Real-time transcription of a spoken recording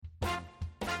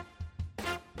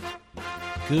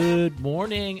Good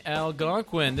morning,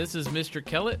 Algonquin. This is Mr.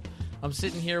 Kellett. I'm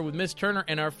sitting here with Miss Turner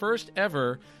and our first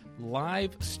ever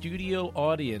live studio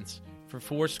audience for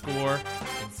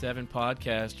 407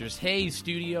 podcasters. Hey,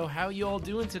 studio, how you all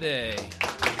doing today?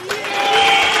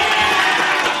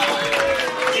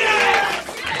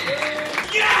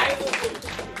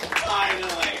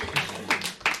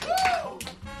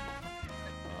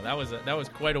 That was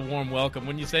quite a warm welcome.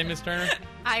 Wouldn't you say, Miss Turner?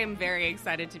 I am very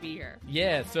excited to be here.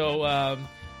 Yeah, so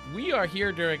we are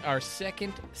here during our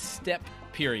second STEP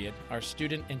period, our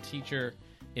student and teacher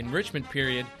enrichment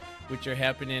period, which are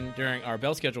happening during our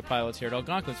Bell Schedule pilots here at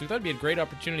Algonquin. So we thought it'd be a great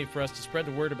opportunity for us to spread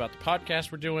the word about the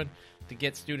podcast we're doing, to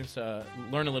get students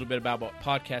learn a little bit about what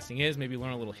podcasting is, maybe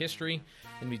learn a little history.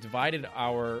 And we divided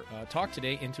our talk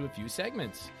today into a few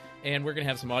segments. And we're going to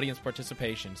have some audience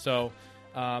participation. So,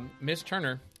 Ms.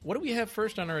 Turner, what do we have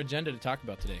first on our agenda to talk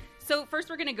about today? So first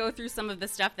we're going to go through some of the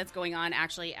stuff that's going on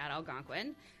actually at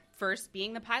Algonquin. First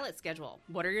being the pilot schedule.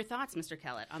 What are your thoughts, Mr.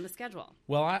 Kellett, on the schedule?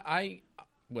 Well,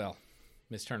 well,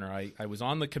 Ms. Turner, I was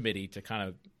on the committee to kind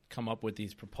of come up with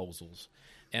these proposals.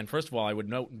 And first of all, I would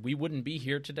note we wouldn't be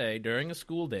here today during a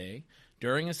school day,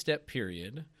 during a STEP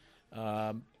period,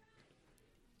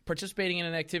 participating in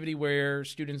an activity where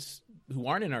students who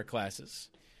aren't in our classes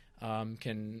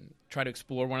can try to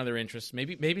explore one of their interests.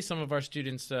 Maybe some of our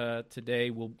students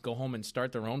today will go home and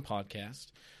start their own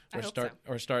podcast,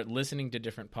 or start listening to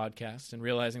different podcasts and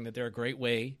realizing that they're a great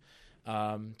way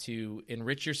to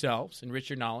enrich yourselves, enrich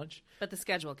your knowledge. But the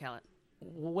schedule, Kellett.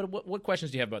 What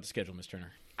questions do you have about the schedule, Ms.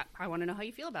 Turner? I want to know how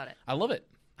you feel about it. I love it.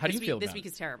 How do you feel about it? This week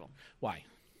is terrible. Why?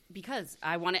 Because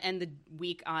I want to end the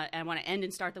week. I want to end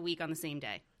and start the week on the same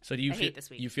day. So do you hate this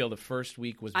week. You feel the first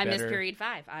week was I better? missed period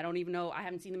 5. I don't even know. I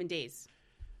haven't seen them in days.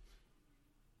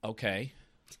 Okay.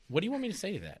 What do you want me to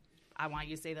say to that? I want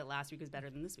you to say that last week was better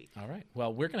than this week. All right.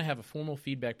 Well, we're going to have a formal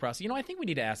feedback process. I think we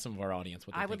need to ask some of our audience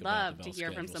what they think about the I would love to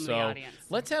hear schedule. from some of the audience.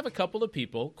 Let's have a couple of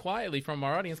people quietly from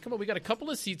our audience. Come on, we got a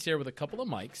couple of seats here with a couple of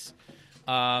mics.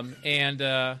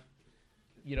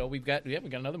 We've got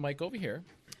another mic over here.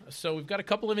 So we've got a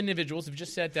couple of individuals who've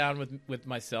just sat down with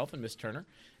myself and Miss Turner,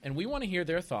 and we want to hear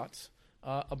their thoughts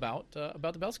about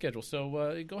the Bell Schedule.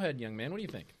 So go ahead, young man. What do you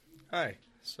think? Hi.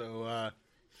 So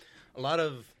a lot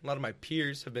of my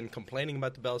peers have been complaining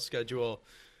about the Bell Schedule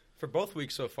for both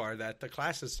weeks so far, that the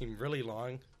classes seem really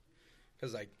long,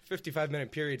 because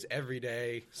 55-minute periods every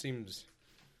day seems,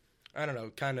 I don't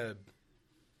know, kind of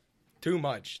too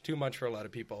much for a lot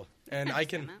of people. And I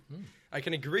can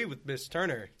agree with Miss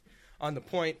Turner on the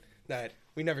point that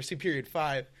we never see period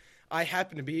 5. I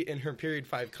happen to be in her period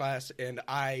 5 class, and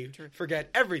I forget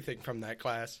everything from that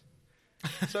class.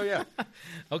 So, yeah.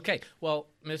 Okay. Well,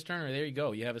 Ms. Turner, there you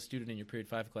go. You have a student in your period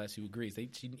 5 class who agrees.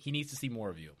 He needs to see more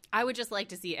of you. I would just like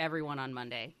to see everyone on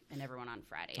Monday and everyone on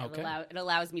Friday. Okay. It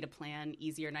allows me to plan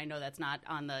easier, and I know that's not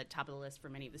on the top of the list for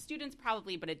many of the students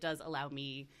probably, but it does allow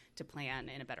me to plan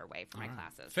in a better way for my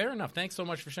classes. Fair enough. Thanks so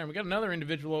much for sharing. We got another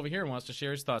individual over here who wants to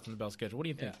share his thoughts on the Bell Schedule. What do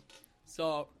you think? Yeah.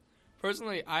 So,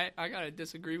 personally, I got to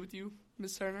disagree with you,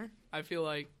 Ms. Turner. I feel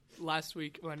like last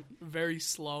week went very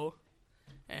slow,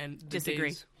 and the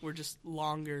days were just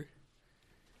longer.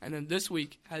 And then this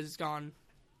week has gone,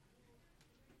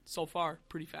 so far,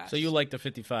 pretty fast. So you like the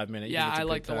 55-minute? Yeah, I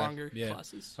like the longer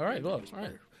classes. All right, all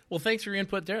right. Well, thanks for your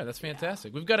input there. That's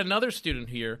fantastic. We've got another student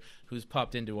here who's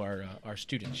popped into our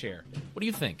student chair. What do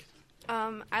you think?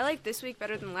 I like this week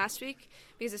better than last week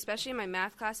because especially in my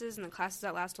math classes and the classes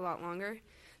that last a lot longer,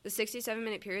 the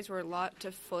 67-minute periods were a lot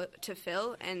to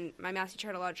fill, and my math teacher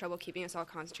had a lot of trouble keeping us all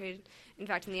concentrated. In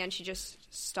fact, in the end, she just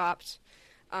stopped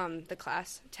the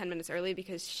class 10 minutes early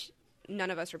because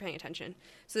none of us were paying attention.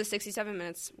 So the 67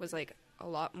 minutes was a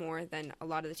lot more than a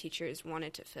lot of the teachers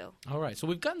wanted to fill. All right. So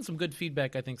we've gotten some good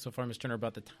feedback, I think, so far, Ms. Turner,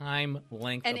 about the time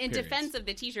length and of in periods. defense of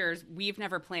the teachers, we've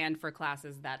never planned for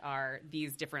classes that are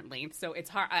these different lengths. So it's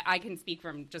hard. I can speak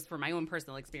from my own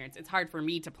personal experience. It's hard for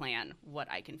me to plan what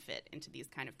I can fit into these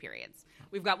kind of periods.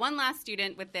 We've got one last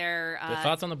student with their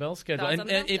thoughts on the Bell Schedule. And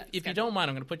if you don't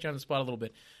mind, I'm going to put you on the spot a little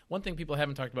bit. One thing people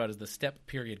haven't talked about is the STEP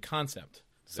period concept.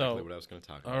 Exactly what I was going to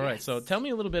talk about. All right, so tell me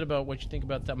a little bit about what you think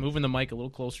about that. Moving the mic a little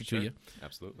closer to you.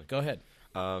 Absolutely. Go ahead.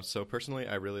 So personally,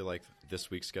 I really like this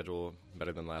week's schedule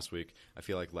better than last week. I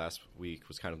feel like last week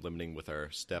was kind of limiting with our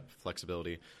STEP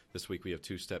flexibility. This week we have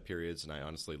 2 STEP periods, and I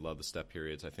honestly love the STEP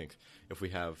periods. I think if we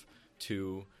have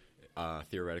 2,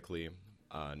 theoretically,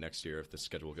 next year, if the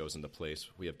schedule goes into place,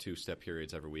 we have 2 STEP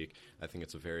periods every week. I think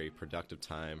it's a very productive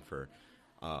time for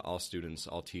all students,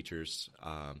 all teachers.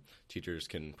 Teachers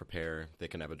can prepare. They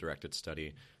can have a directed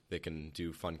study. They can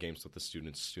do fun games with the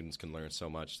students. Students can learn so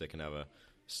much. They can have a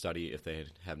study if they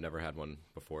have never had one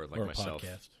before, like or myself.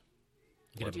 Podcast.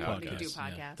 You could Or have a We could do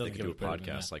podcast. Yeah. podcasts. They Doesn't could do a get better than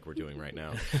podcast that. like we're doing right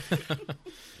now. It'd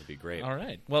be great. All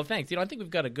right. Well, thanks. I think we've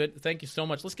got a good. Thank you so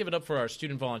much. Let's give it up for our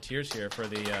student volunteers here for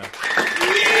the.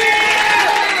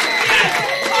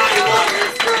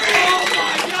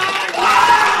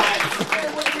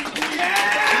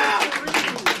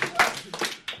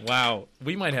 Wow,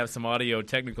 we might have some audio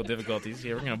technical difficulties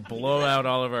here. We're going to blow out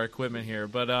all of our equipment here,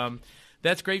 but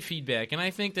that's great feedback, and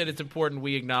I think that it's important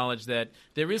we acknowledge that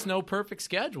there is no perfect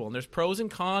schedule, and there's pros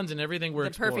and cons and everything we're The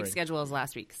exploring. perfect schedule is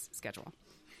last week's schedule.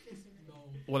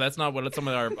 Well, that's not what some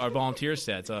of our volunteers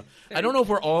said. So I don't know if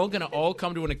we're all going to all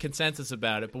come to a consensus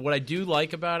about it, but what I do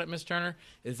like about it, Ms. Turner,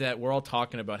 is that we're all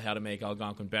talking about how to make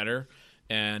Algonquin better,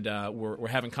 and we're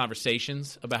having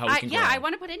conversations about how we can grow. I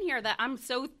want to put in here that I'm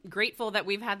so grateful that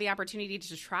we've had the opportunity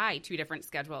to try 2 different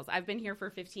schedules. I've been here for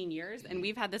 15 years, and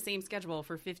we've had the same schedule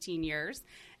for 15 years.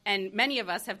 And many of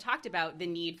us have talked about the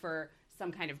need for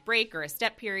some kind of break or a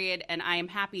step period, and I am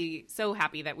so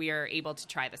happy that we are able to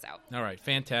try this out. All right,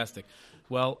 fantastic.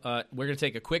 Well, we're going to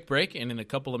take a quick break, and in a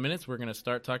couple of minutes, we're going to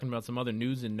start talking about some other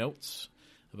news and notes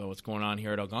about what's going on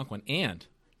here at Algonquin and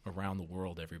around the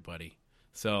world, everybody.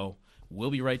 So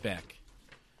we'll be right back.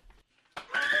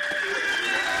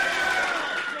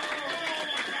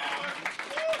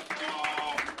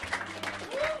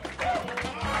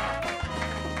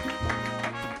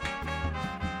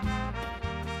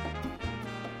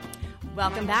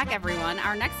 Welcome back, everyone.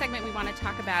 Our next segment we want to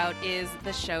talk about is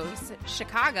the show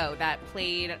Chicago that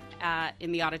played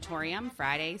in the auditorium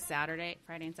Friday and Saturday.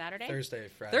 Thursday,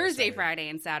 Friday. Thursday, Saturday. Friday,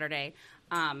 and Saturday.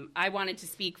 I wanted to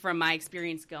speak from my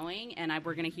experience going, and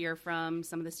we're going to hear from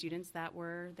some of the students that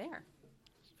were there.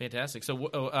 Fantastic. So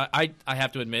I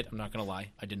have to admit, I'm not going to lie,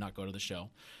 I did not go to the show.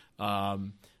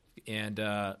 And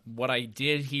what I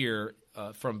did hear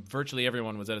from virtually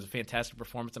everyone was that it was a fantastic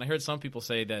performance. And I heard some people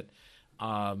say that,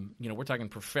 we're talking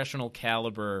professional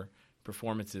caliber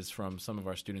performances from some of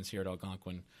our students here at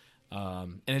Algonquin.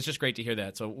 And it's just great to hear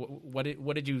that. So what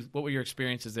were your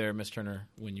experiences there, Ms. Turner,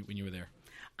 when you were there?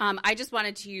 I just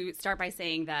wanted to start by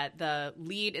saying that the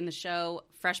lead in the show,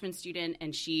 freshman student,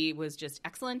 and she was just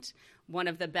excellent. One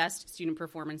of the best student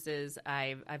performances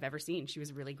I've ever seen. She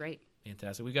was really great.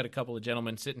 Fantastic. We've got a couple of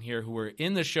gentlemen sitting here who were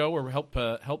in the show or helped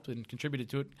and contributed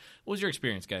to it. What was your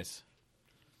experience, guys?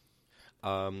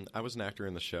 I was an actor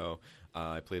in the show.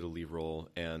 I played a lead role,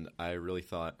 and I really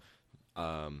thought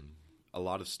a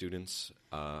lot of students,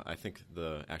 I think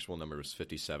the actual number was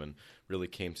 57, really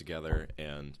came together,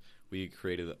 and we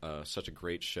created such a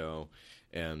great show,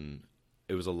 and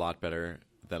it was a lot better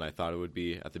than I thought it would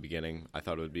be at the beginning. I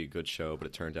thought it would be a good show, but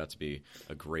it turned out to be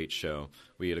a great show.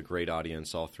 We had a great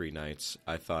audience all 3 nights.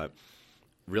 I thought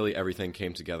really everything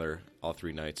came together all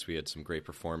 3 nights. We had some great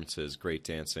performances, great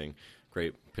dancing,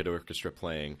 great pit orchestra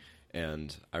playing,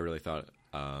 and I really thought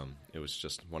it was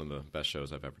just one of the best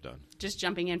shows I've ever done. Just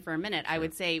jumping in for a minute, I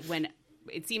would say when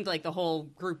it seemed like the whole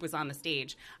group was on the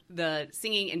stage, the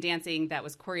singing and dancing that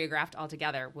was choreographed all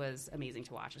together was amazing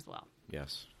to watch as well.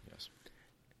 Yes.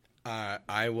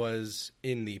 I was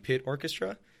in the pit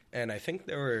orchestra, and I think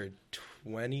there were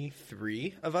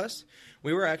 23 of us.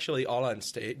 We were actually all on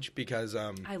stage because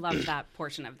I loved that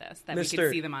portion of this, that we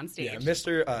could see them on stage. Yeah,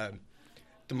 Mr.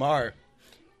 DeMar,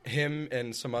 him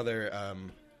and some other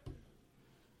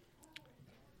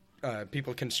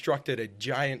people constructed a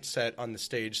giant set on the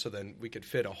stage so then we could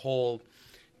fit a whole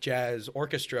jazz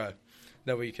orchestra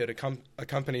that we could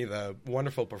accompany the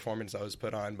wonderful performance that was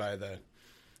put on by the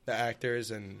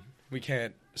actors. And we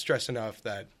can't stress enough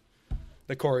that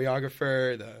the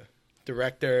choreographer, the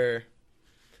director,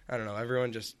 I don't know,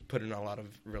 everyone just put in a lot of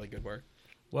really good work.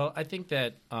 Well, I think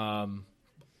that,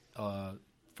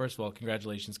 first of all,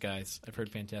 congratulations, guys. I've heard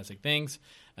fantastic things.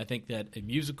 I think that a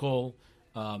musical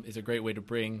is a great way to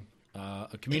bring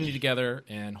a community together,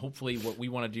 and hopefully what we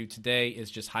want to do today is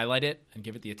just highlight it and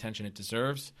give it the attention it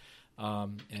deserves,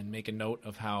 and make a note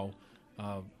of how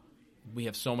we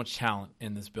have so much talent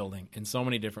in this building in so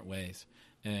many different ways,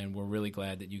 and we're really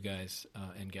glad that you guys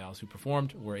and gals who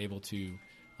performed were able to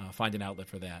find an outlet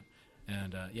for that.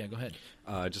 And, go ahead.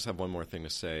 I just have one more thing to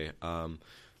say.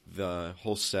 The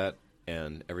whole set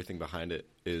and everything behind it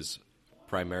is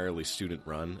primarily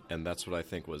student-run, and that's what I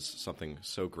think was something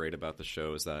so great about the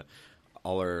show, is that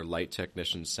all our light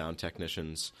technicians, sound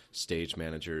technicians, stage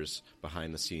managers,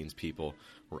 behind-the-scenes people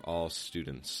were all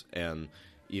students. And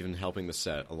even helping the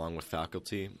set, along with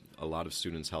faculty, a lot of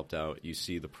students helped out. You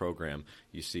see the program,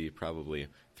 you see probably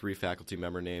 3 faculty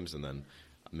member names and then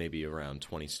maybe around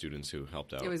 20 students who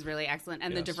helped out. It was really excellent.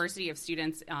 And the Yes. diversity of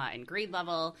students in grade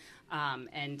level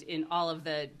and in all of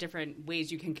the different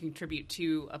ways you can contribute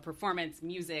to a performance,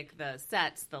 music, the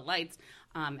sets, the lights,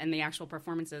 and the actual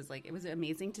performances. Like, it was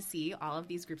amazing to see all of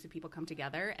these groups of people come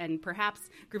together, and perhaps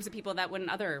groups of people that wouldn't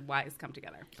otherwise come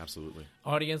together. Absolutely.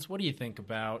 Audience, what do you think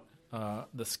about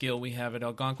the skill we have at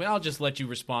Algonquin? I'll just let you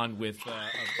respond with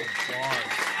applause.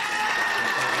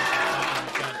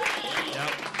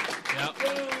 Yep.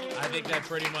 I think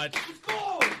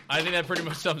that pretty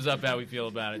much sums up how we feel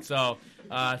about it. So,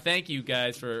 thank you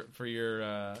guys for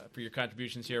your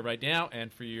contributions here right now,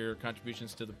 and for your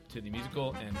contributions to the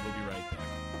musical. And we'll be right back.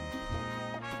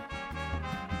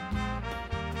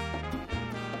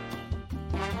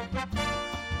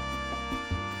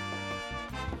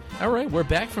 All right, we're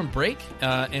back from break,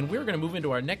 and we're going to move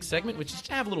into our next segment, which is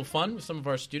to have a little fun with some of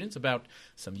our students about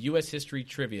some U.S. history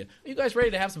trivia. Are you guys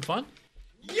ready to have some fun?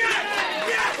 Yes!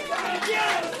 Yes!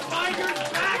 Yes! Tigers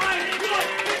back in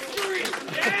history!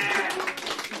 Yeah!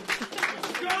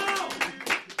 Let's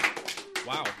go!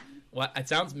 Wow. Well,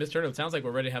 Ms. Turner, it sounds like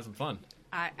we're ready to have some fun.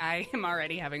 I am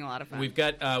already having a lot of fun. We've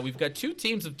got 2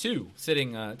 teams of 2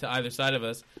 sitting to either side of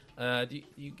us. Do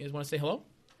you guys want to say hello?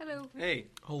 Hello. Hey.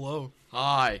 Hello.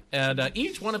 Hi. And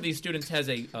each one of these students has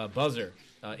a buzzer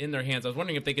in their hands. I was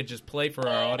wondering if they could just play for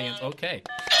our audience. Okay.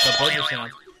 The buzzer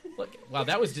sounds. Look, wow,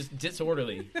 that was just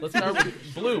disorderly. Let's start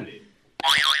with blue.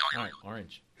 All right,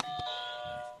 orange.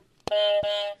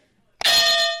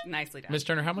 Nicely done. Ms.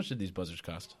 Turner, how much did these buzzers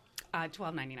cost? $12.99.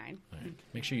 All right.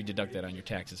 Make sure you deduct that on your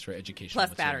taxes for education.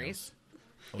 Plus batteries.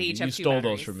 Oh, They each you have 2 stole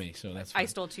batteries. those from me, so that's I fine.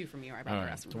 stole 2 from you. I brought All the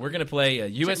right, rest. so we're going to play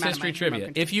U.S. Check my history remote trivia.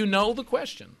 control. If you know the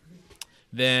question,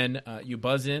 then you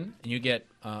buzz in and you get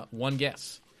one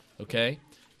guess, okay?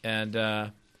 And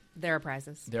There are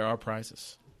prizes. there are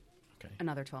prizes. Okay.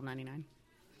 Another $12.99.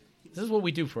 This is what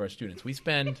we do for our students. We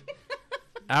spend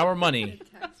our money.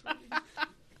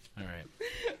 All right.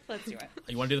 Let's do it.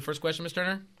 You want to do the first question, Ms.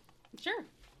 Turner? Sure.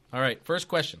 All right, first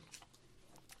question.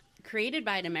 Created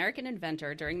by an American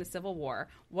inventor during the Civil War,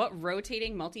 what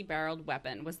rotating multi-barreled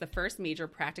weapon was the first major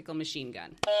practical machine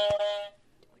gun?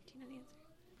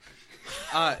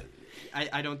 I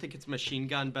don't think it's machine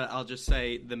gun, but I'll just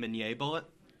say the Meunier bullet.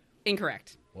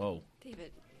 Incorrect. Whoa.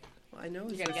 David. Well, I know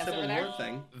it's You gotta a guess Civil over there? War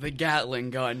thing. The Gatling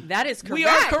gun. That is correct. We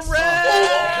are correct!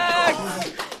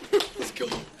 Let's go.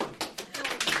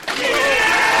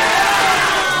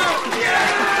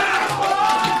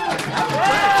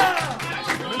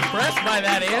 I'm impressed by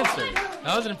that answer.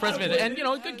 That was an impressive answer. And,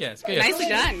 good guess. Good guess. Nicely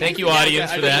done. Thank you,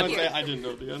 audience, for that. I didn't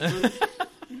know the answer.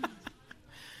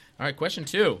 All right, question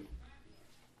 2.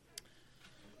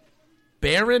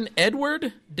 Baron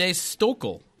Edward de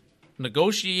Stockel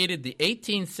negotiated the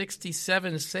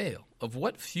 1867 sale of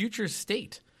what future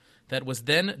state that was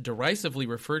then derisively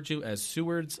referred to as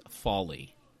Seward's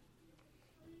Folly?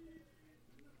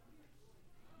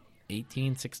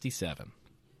 1867.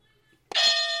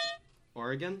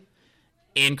 Oregon?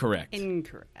 Incorrect.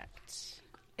 Incorrect.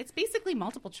 It's basically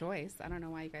multiple choice. I don't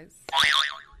know why you guys.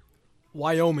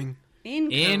 Wyoming.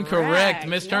 Incorrect.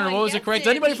 Miss Turner, No what one was it gets correct?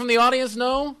 Does anybody from the audience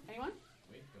know? Anyone?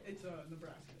 It's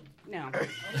Nebraska. No.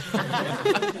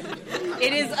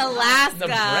 It is Alaska.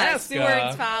 Nebraska.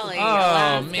 Seward's Folly. Oh,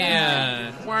 Alaska.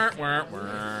 man. Wah, wah,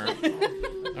 wah.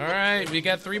 All right, we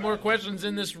got 3 more questions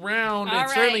in this round. All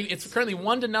It's right. it's currently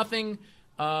 1-0.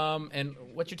 And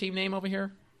what's your team name over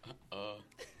here?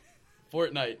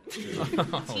 Fortnite.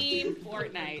 Team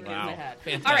Fortnite Wow. is ahead.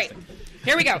 Fantastic. All right,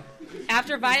 here we go.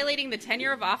 After violating the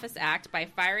Tenure of Office Act by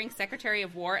firing Secretary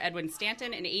of War Edwin Stanton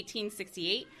in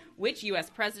 1868, which U.S.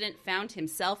 president found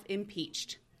himself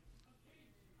impeached?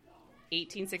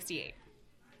 1868.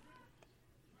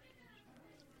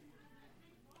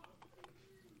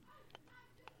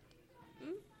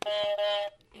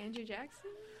 Andrew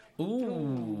Jackson?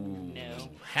 Ooh. No.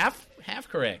 Half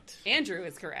correct. Andrew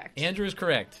is correct. Andrew is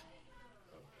correct.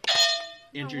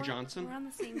 Andrew We're Johnson? on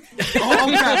the same team. Oh,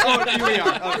 here we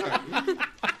are.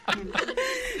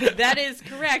 Okay. That is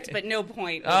correct, but no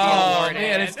point. will be Oh, awarded.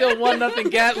 man, it's still 1-0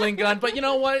 Gatling gun. But you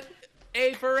know what?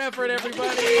 A for effort, everybody.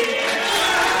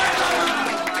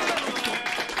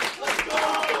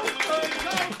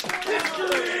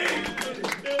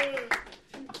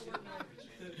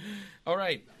 All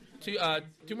right.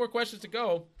 2 more questions to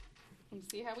go. Let's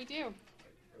see how we do.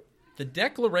 The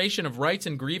Declaration of Rights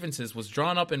and Grievances was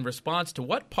drawn up in response to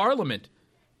what parliament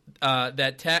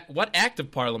what act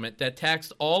of parliament that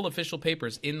taxed all official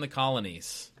papers in the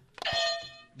colonies?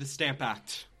 The Stamp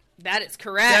Act. That is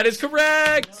correct. That is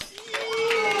correct.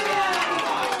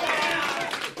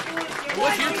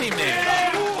 What's your team name?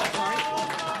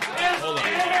 Hold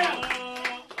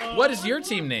on. what is your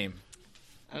team name?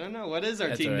 I don't know. What is our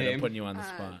That's team all right, I'm name? putting you on the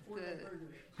spot.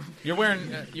 You're wearing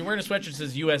a sweatshirt that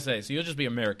says USA, so you'll just be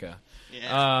America.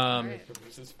 Yeah.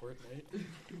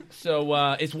 So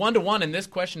it's 1-1, and this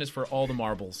question is for all the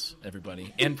marbles,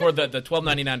 everybody, and for the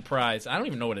 $12.99 prize. I don't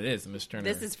even know what it is, Miss Turner.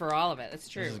 This is for all of it. That's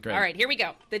true. This is great. All right, here we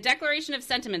go. The Declaration of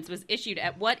Sentiments was issued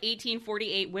at what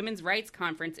 1848 Women's Rights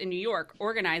Conference in New York,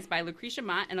 organized by Lucretia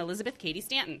Mott and Elizabeth Cady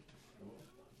Stanton?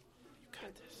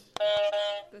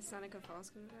 The Seneca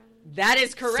Falls Convention. That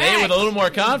is correct. Say it with a little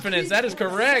more confidence. That is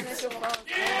correct. All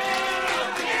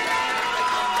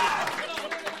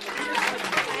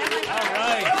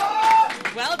right.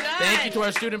 Well done. Thank you to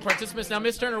our student participants. Now,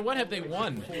 Miss Turner, what have they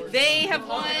won? They have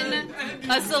won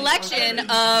a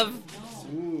selection of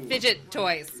fidget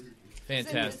toys.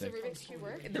 Fantastic.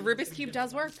 The Rubik's Cube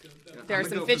does work. There are I'm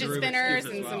some gonna go for fidget the Rubik's spinners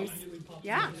Cube and as some. well.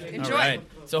 Yeah, enjoy. All right.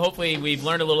 So hopefully we've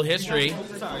learned a little history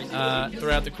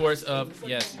throughout the course of,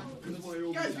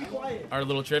 our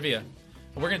little trivia.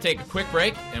 We're going to take a quick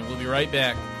break, and we'll be right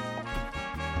back.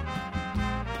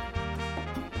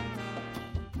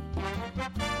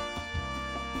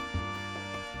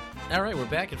 All right, we're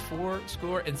back at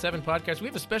 4-Score-and-7 podcast. We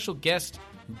have a special guest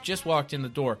who just walked in the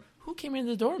door. Who came in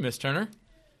the door, Miss Turner?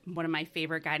 One of my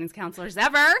favorite guidance counselors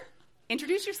ever.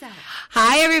 Introduce yourself.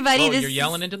 Hi, everybody. Oh, you're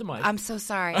yelling into the mic. I'm so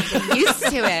sorry. I'm getting used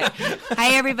to it.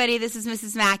 Hi, everybody. This is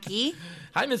Mrs. Mackey.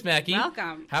 Hi, Miss Mackey.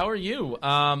 Welcome. How are you?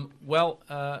 What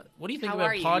do you think How about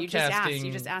are you? podcasting?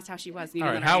 You just asked how she was. All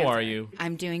right, how are you?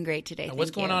 I'm doing great today.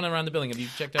 What's going on around the building? Have you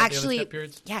checked out the other step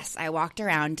periods? Yes, I walked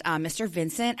around. Mr.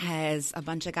 Vincent has a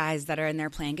bunch of guys that are in there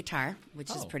playing guitar, which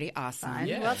is pretty awesome.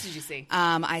 Yeah. Who else did you see?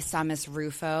 I saw Miss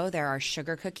Rufo. There are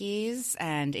sugar cookies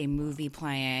and a movie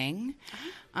playing.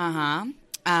 Mr.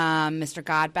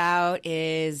 Godbout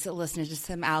is listening to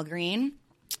some Al Green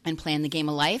and playing the Game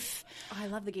of Life. Oh, I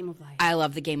love the Game of Life. I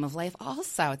love the Game of Life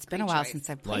also. It's been a while choice. since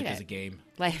I've played Life it. is a game.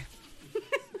 Life.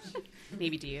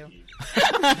 Maybe to you.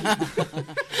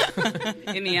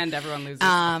 In the end, everyone loses.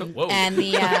 Whoa. And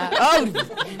the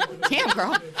damn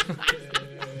girl.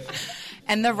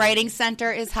 And the writing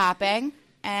center is hopping.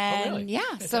 And really? yeah,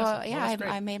 Fantastic. so Well, that's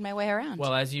great. I made my way around.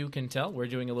 Well, as you can tell, we're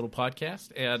doing a little podcast,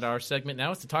 and our segment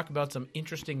now is to talk about some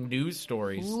interesting news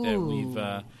stories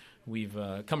that we've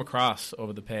come across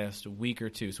over the past week or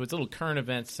two. So it's a little current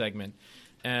events segment,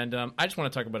 and I just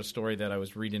want to talk about a story that I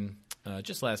was reading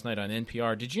just last night on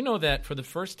NPR. Did you know that for the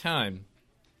first time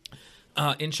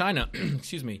in China,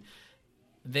 excuse me,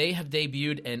 they have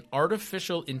debuted an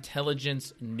artificial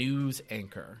intelligence news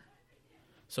anchor?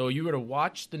 So you were to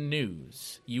watch the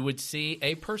news, you would see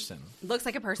a person. Looks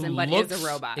like a who person, but looks is a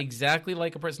robot. exactly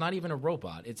like a person. It's not even a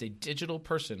robot. It's a digital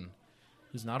person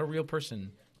who's not a real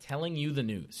person telling you the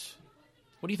news.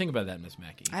 What do you think about that, Miss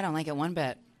Mackey? I don't like it one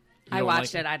bit. You I don't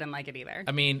watched like it. I didn't like it either.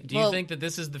 I mean, do you Well, think that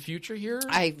this is the future here?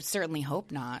 I certainly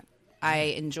hope not.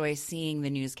 I enjoy seeing the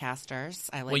newscasters.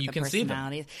 I like Well, you the can see them.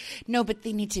 personalities. No, but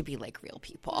they need to be like real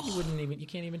people. You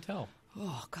can't even tell.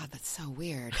 Oh God, that's so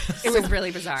weird. It was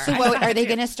really bizarre. So what, are they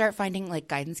going to start finding like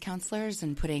guidance counselors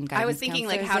and putting guidance I was thinking,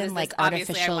 like, counselors how in, does like this,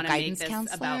 obviously, I artificial want to make guidance this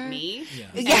counselor? about me. Yeah.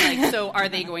 And, like, so are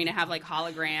they going to have, like,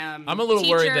 hologram I'm a little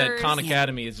worried that teachers? Khan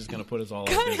Academy is just going to put us all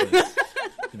out of business,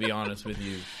 to be honest with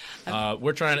you.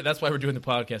 We're trying to. That's why we're doing the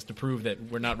podcast, to prove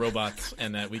that we're not robots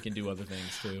and that we can do other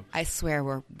things too. I swear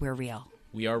we're real.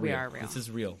 We are real. are real. This is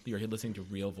real. You're listening to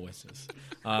real voices.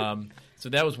 So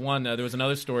that was one. There was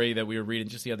another story that we were reading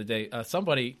just the other day.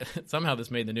 Somebody, somehow this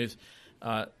made the news.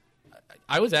 I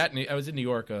was in New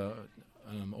York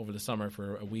over the summer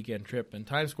for a weekend trip, and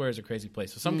Times Square is a crazy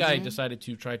place. So some guy decided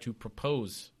to try to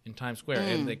propose in Times Square,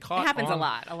 and they caught It happens on,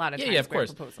 a lot of yeah, Times of Square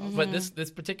course. proposals. But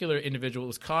this particular individual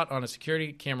was caught on a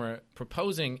security camera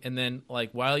proposing, and then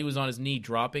like while he was on his knee,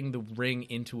 dropping the ring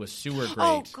into a sewer grate.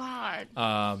 Oh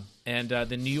God! And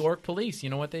the New York police,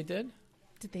 you know what they did?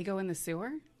 Did they go in the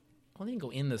sewer? Well, they didn't go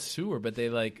in the sewer, but they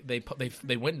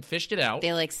went and fished it out.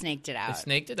 They like snaked it They out.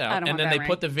 snaked it I out, don't and want then that they ring.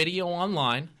 put the video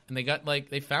online, and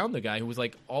they found the guy who was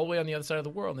like all the way on the other side of the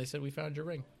world, and they said, "We found your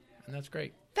ring," and that's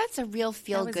great. That's a real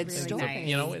feel good really story. nice.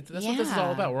 You know, that's what this is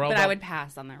all about. We're all But about, I would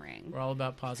pass on the ring. we're all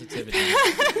about positivity.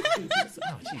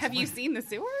 Have you seen the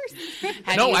sewers?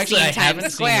 Have No, you actually, seen I haven't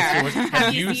Times seen the Square? sewers.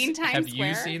 Have you seen Times Have you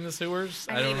Square? seen the sewers?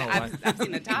 I I don't mean, know. I've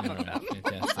seen the top of No, them.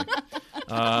 fantastic.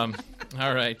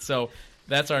 All right, so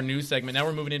that's our news segment. Now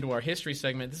we're moving into our history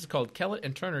segment. This is called Kellett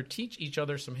and Turner Teach Each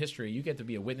Other Some History. You get to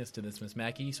be a witness to this, Miss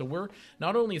Mackey. So we're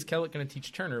not only is Kellett going to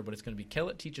teach Turner, but it's going to be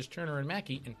Kellett teaches Turner and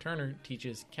Mackey, and Turner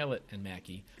teaches Kellett and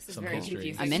Mackey is some very history.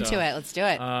 confusing. I'm into it. Let's do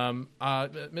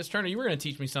it. Miss Turner, you were going to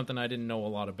teach me something I didn't know a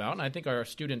lot about, and I think our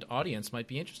student audience might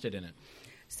be interested in it.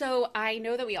 So I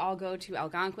know that we all go to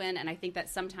Algonquin, and I think that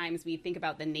sometimes we think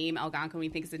about the name Algonquin, we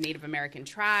think it's a Native American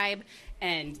tribe,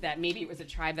 and that maybe it was a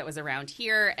tribe that was around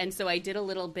here. And so I did a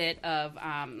little bit of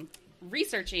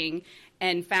researching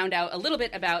and found out a little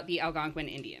bit about the Algonquin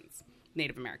Indians,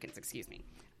 Native Americans, excuse me.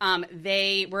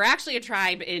 They were actually a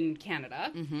tribe in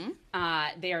Canada.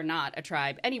 They are not a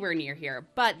tribe anywhere near here,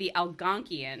 but the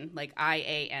Algonquian, like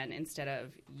I-A-N instead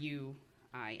of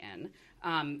U-I-N,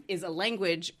 is a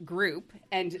language group,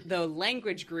 and the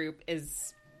language group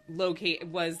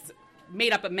was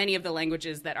made up of many of the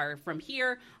languages that are from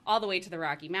here all the way to the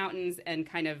Rocky Mountains and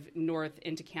kind of north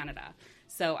into Canada.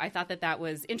 So I thought that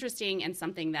was interesting and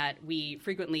something that we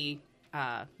frequently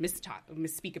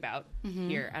misspeak about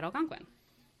here at Algonquin.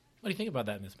 What do you think about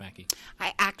that, Miss Mackey?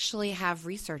 I actually have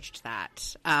researched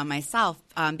that myself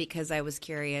because I was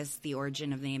curious the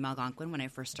origin of the name Algonquin when I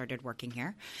first started working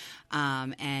here.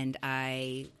 And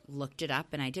I looked it up,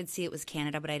 and I did see it was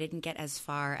Canada, but I didn't get as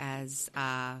far as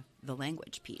the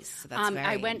language piece. So that's very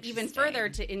I went even further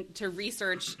to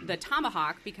research the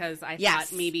tomahawk because I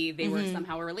thought maybe they were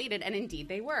somehow related, and indeed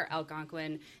they were.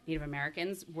 Algonquin Native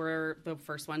Americans were the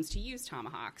first ones to use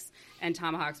tomahawks, and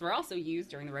tomahawks were also used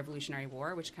during the Revolutionary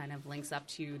War, which kind of links up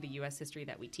to the U.S. history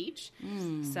that we teach.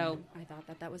 So I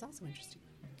thought that was also interesting.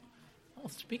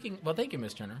 Well, thank you,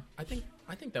 Ms. Turner. I think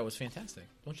that was fantastic.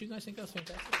 Don't you guys think that was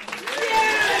fantastic?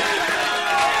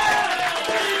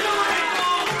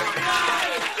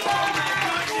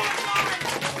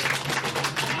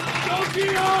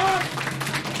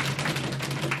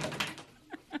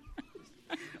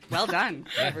 Well done,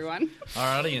 everyone.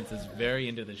 Our audience is very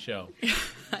into the show.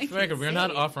 We're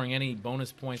not offering any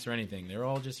bonus points or anything. They're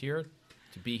all just here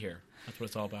to be here. That's what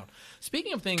it's all about.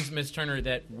 Speaking of things, Ms. Turner,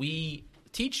 that we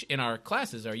teach in our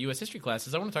classes, our U.S. history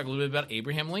classes, I want to talk a little bit about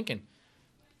Abraham Lincoln.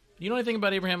 You know anything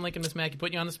about Abraham Lincoln, Miss Mackey?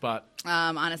 Put you on the spot.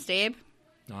 Honest Abe?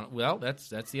 Well, that's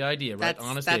the idea, right?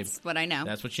 Honest Abe. That's what I know.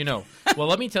 That's what you know. Well,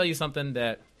 let me tell you something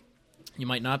that you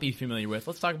might not be familiar with.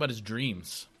 Let's talk about his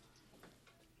dreams.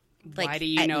 Why do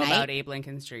you know about Abe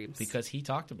Lincoln's dreams? Because he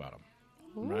talked about them.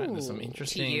 Right? There's some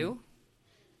interesting. To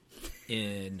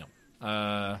you? No.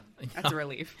 That's a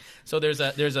relief. So there's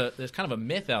kind of a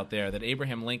myth out there that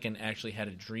Abraham Lincoln actually had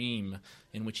a dream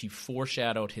in which he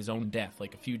foreshadowed his own death,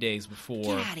 like a few days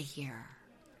before. Get out of here.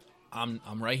 I'm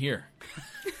right here.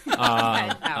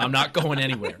 I'm not going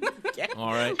anywhere.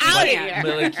 All right. Out of here.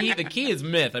 But the key is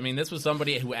myth. I mean, this was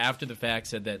somebody who, after the fact,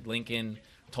 said that Lincoln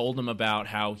told him about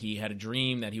how he had a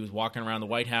dream that he was walking around the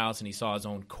White House and he saw his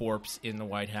own corpse in the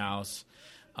White House.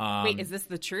 Wait, is this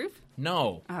the truth?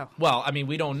 No. Oh. Well, I mean,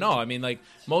 we don't know. I mean, like,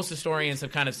 most historians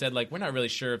have kind of said, like, we're not really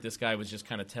sure if this guy was just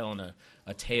kind of telling a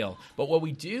tale. But what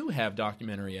we do have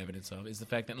documentary evidence of is the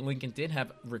fact that Lincoln did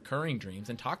have recurring dreams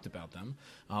and talked about them.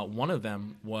 One of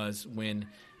them was when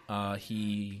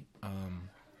he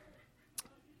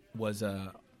was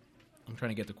I'm trying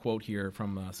to get the quote here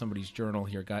from somebody's journal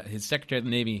here. His Secretary of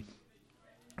the Navy,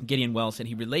 Gideon Wells, said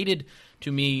he related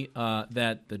to me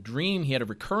that the dream, he had a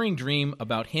recurring dream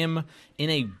about him in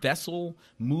a vessel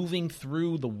moving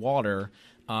through the water,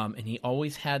 and he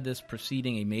always had this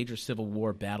preceding a major Civil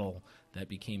War battle that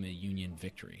became a Union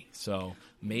victory. So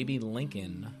maybe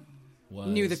Lincoln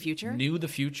knew the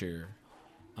future,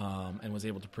 and was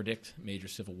able to predict major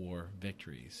Civil War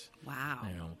victories. Wow.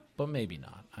 But maybe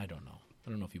not. I don't know. I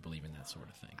don't know if you believe in that sort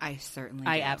of thing. I certainly do.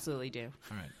 I absolutely do.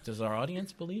 All right. Does our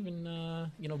audience believe in,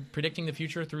 predicting the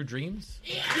future through dreams?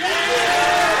 Yeah!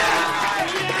 I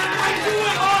do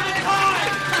it all the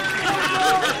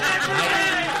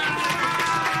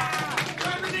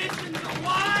time! Premonitions are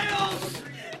wild!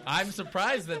 I'm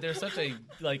surprised that there's such a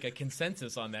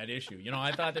consensus on that issue.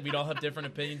 I thought that we'd all have different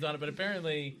opinions on it, but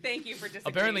apparently... Thank you for disagreeing.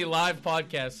 Apparently live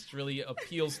podcasts really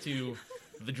appeals to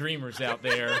the dreamers out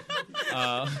there.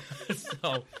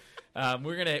 So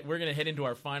we're gonna head into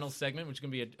our final segment, which is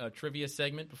gonna be a trivia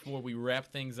segment before we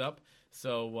wrap things up.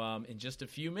 So in just a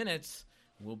few minutes,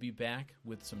 we'll be back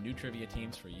with some new trivia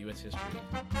teams for U.S. history.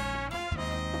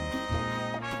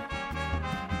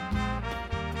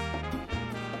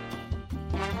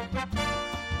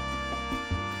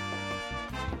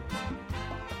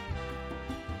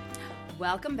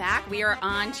 Welcome back. We are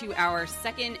on to our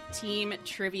second team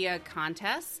trivia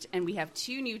contest, and we have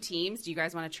two new teams. Do you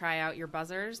guys want to try out your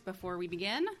buzzers before we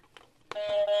begin?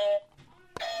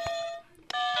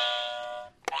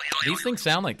 These things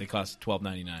sound like they cost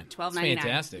 $12.99. $12.99.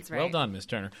 Fantastic. That's right. Well done, Miss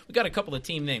Turner. We got a couple of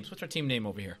team names. What's our team name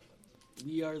over here?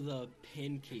 We are the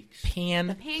Pancakes.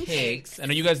 Pancakes. And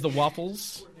are you guys the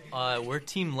Waffles? We're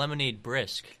Team Lemonade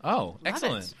Brisk. Oh,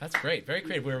 excellent. That's great. Very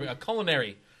creative. We're a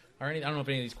culinary. I don't know if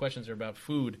any of these questions are about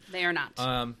food. They are not.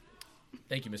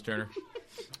 Thank you, Ms. Turner.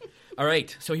 All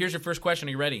right, so here's your first question.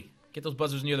 Are you ready? Get those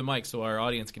buzzers near the mic so our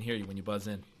audience can hear you when you buzz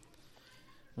in.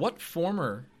 What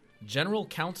former general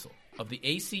counsel of the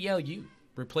ACLU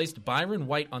replaced Byron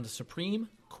White on the Supreme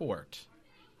Court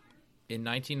in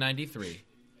 1993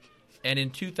 and in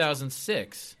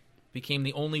 2006 became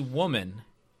the only woman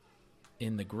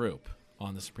in the group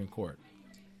on the Supreme Court?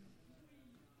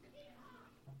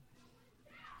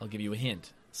 I'll give you a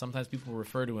hint. Sometimes people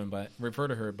refer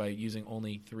to her by using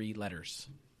only 3 letters.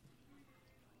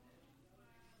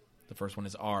 The first one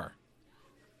is R.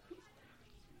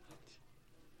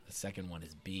 The second one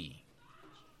is B.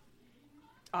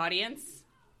 Audience?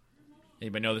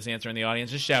 Anybody know this answer in the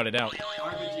audience? Just shout it out.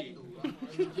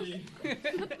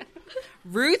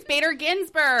 Ruth Bader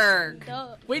Ginsburg.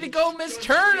 Way to go, Miss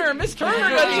Turner. Miss Turner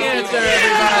got the answer,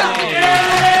 everybody.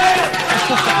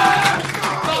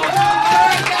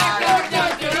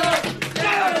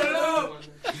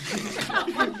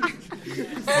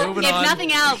 Moving If on.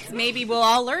 nothing else, maybe we'll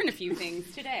all learn a few things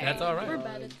today. That's all right. We're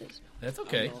bad at this. That's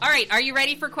okay. All right, are you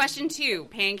ready for question 2?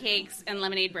 Pancakes and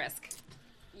lemonade brisk.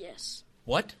 Yes.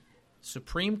 What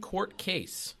Supreme Court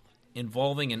case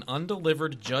involving an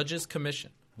undelivered judge's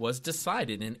commission was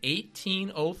decided in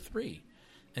 1803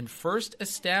 and first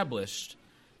established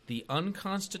the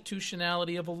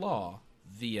unconstitutionality of a law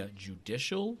via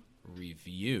judicial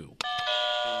review?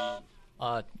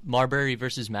 Marbury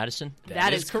versus Madison.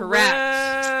 That is correct.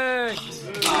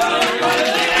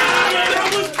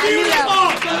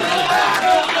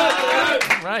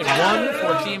 Right, 1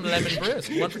 for Team Lemon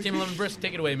Brisk. 1 for Team Lemon Brisk.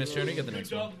 Take it away, Miss Turner. Get the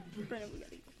next one. We're going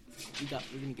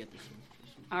to get this one.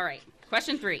 All right,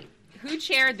 question 3. Who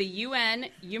chaired the UN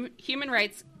Human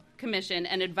Rights Commission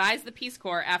and advised the Peace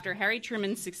Corps after Harry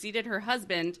Truman succeeded her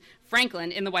husband,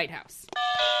 Franklin, in the White House?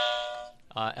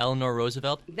 Eleanor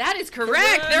Roosevelt. That is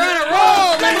correct. They're on a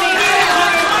roll.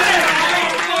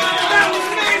 That was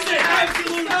amazing.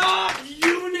 Absolute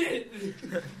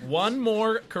unit. One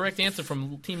more correct answer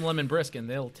from Team Lemon Brisk, and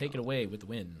they'll take it away with the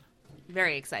win.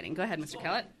 Very exciting. Go ahead, Mr.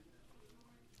 Kellett.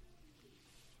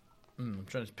 I'm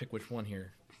trying to pick which one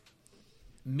here.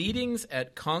 Meetings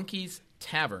at Conkey's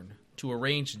Tavern to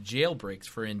arrange jailbreaks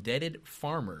for indebted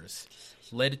farmers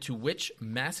led to which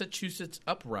Massachusetts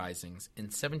uprisings in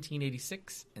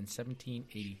 1786 and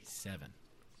 1787?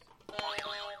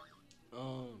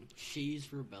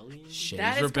 Shays Rebellion. Shays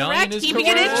That is Rebellion correct. is Keeping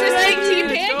correct. it interesting, Team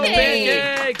Go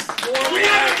Pancakes. Pancakes. We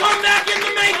have to come back in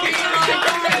the making.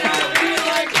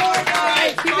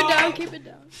 Keep it down. Keep it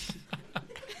down.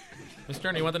 Miss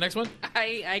Turner, you want the next one?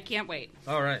 I can't wait.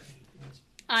 All right.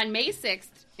 On May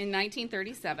 6th, in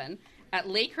 1937, at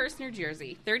Lakehurst, New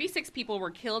Jersey, 36 people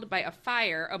were killed by a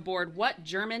fire aboard what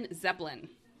German Zeppelin?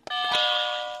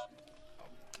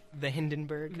 The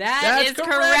Hindenburg. That is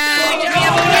correct.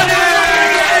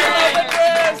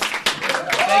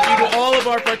 Thank you to all of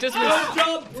our participants. Good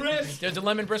job, Brisk. Does the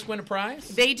Lemon Brisk win a prize?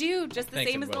 They do, just the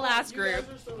Thanks, same as the everybody. last group.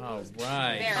 All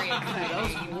right. Very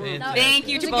exciting. Fantastic. Thank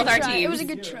you It was to a both good our try. teams. It was a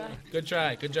good try. Good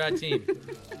try. Good try, team.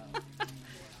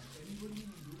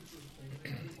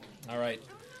 All right.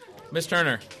 Miss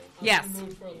Turner, Yes.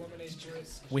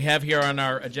 we have here on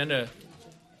our agenda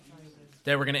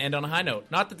that we're going to end on a high note.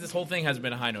 Not that this whole thing hasn't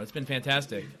been a high note. It's been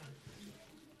fantastic.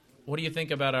 What do you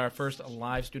think about our first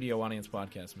live studio audience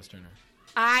podcast, Miss Turner?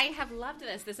 I have loved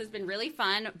this. This has been really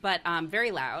fun, but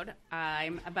very loud.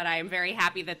 But I am very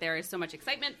happy that there is so much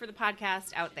excitement for the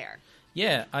podcast out there.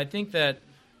 Yeah, I think that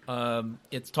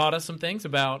it's taught us some things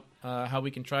about how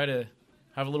we can try to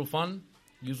have a little fun,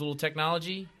 use a little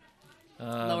technology.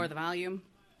 Lower the volume.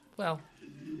 Well,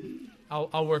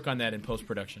 I'll work on that in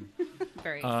post-production.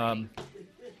 Very exciting.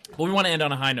 But we want to end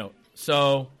on a high note.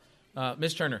 So,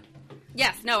 Miss Turner.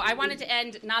 Yes, no, I wanted to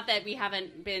end, not that we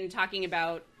haven't been talking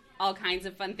about all kinds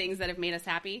of fun things that have made us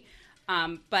happy,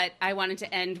 but I wanted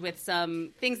to end with some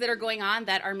things that are going on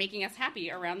that are making us happy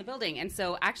around the building. And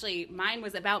so actually mine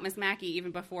was about Miss Mackey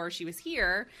even before she was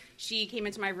here. She came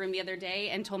into my room the other day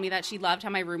and told me that she loved how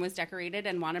my room was decorated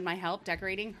and wanted my help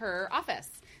decorating her office.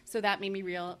 So that made me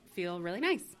feel really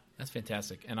nice. That's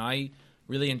fantastic. And I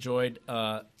really enjoyed,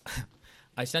 I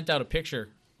sent out a picture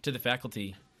to the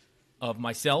faculty of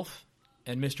myself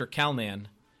and Mr. Calman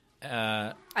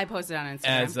I posted on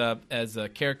Instagram. as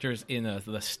characters in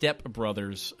the Step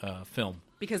Brothers film.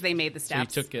 Because they made the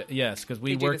steps. So we took yes, because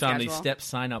we They do worked the on the schedule. step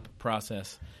sign-up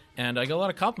process. And I got a lot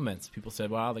of compliments. People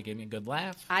said, wow, they gave me a good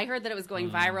laugh. I heard that it was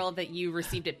going viral, that you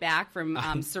received it back from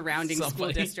surrounding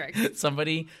school districts.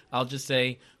 Somebody, I'll just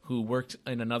say, who worked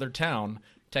in another town,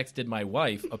 texted my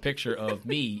wife a picture of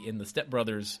me in the Step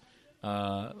Brothers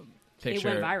picture,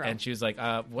 went viral. and she was like,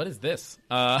 "What is this?"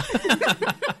 And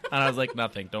I was like,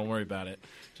 "Nothing. Don't worry about it.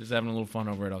 Just having a little fun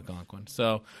over at Algonquin."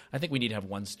 So I think we need to have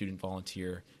one student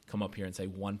volunteer come up here and say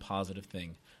one positive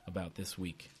thing about this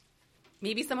week.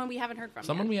 Maybe someone we haven't heard from.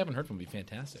 Someone yet. we haven't heard from would be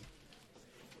fantastic.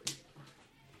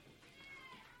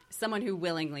 Someone who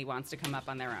willingly wants to come up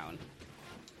on their own.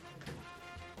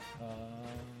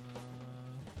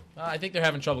 I think they're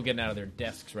having trouble getting out of their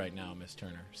desks right now, Miss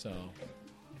Turner. So,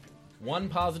 one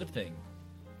positive thing.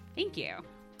 Thank you.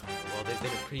 Well, there's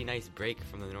been a pretty nice break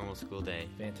from the normal school day.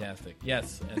 Fantastic.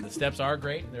 Yes, and the steps are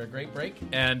great. They're a great break.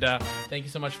 And thank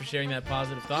you so much for sharing that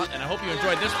positive thought. And I hope you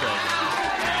enjoyed this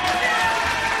break.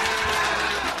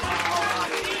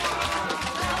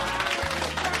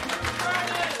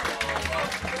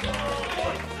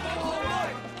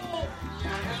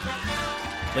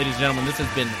 Ladies and gentlemen, this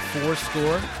has been 4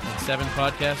 Score and 7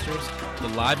 Podcasters, the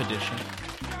live edition.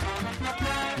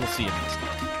 We'll see you next time.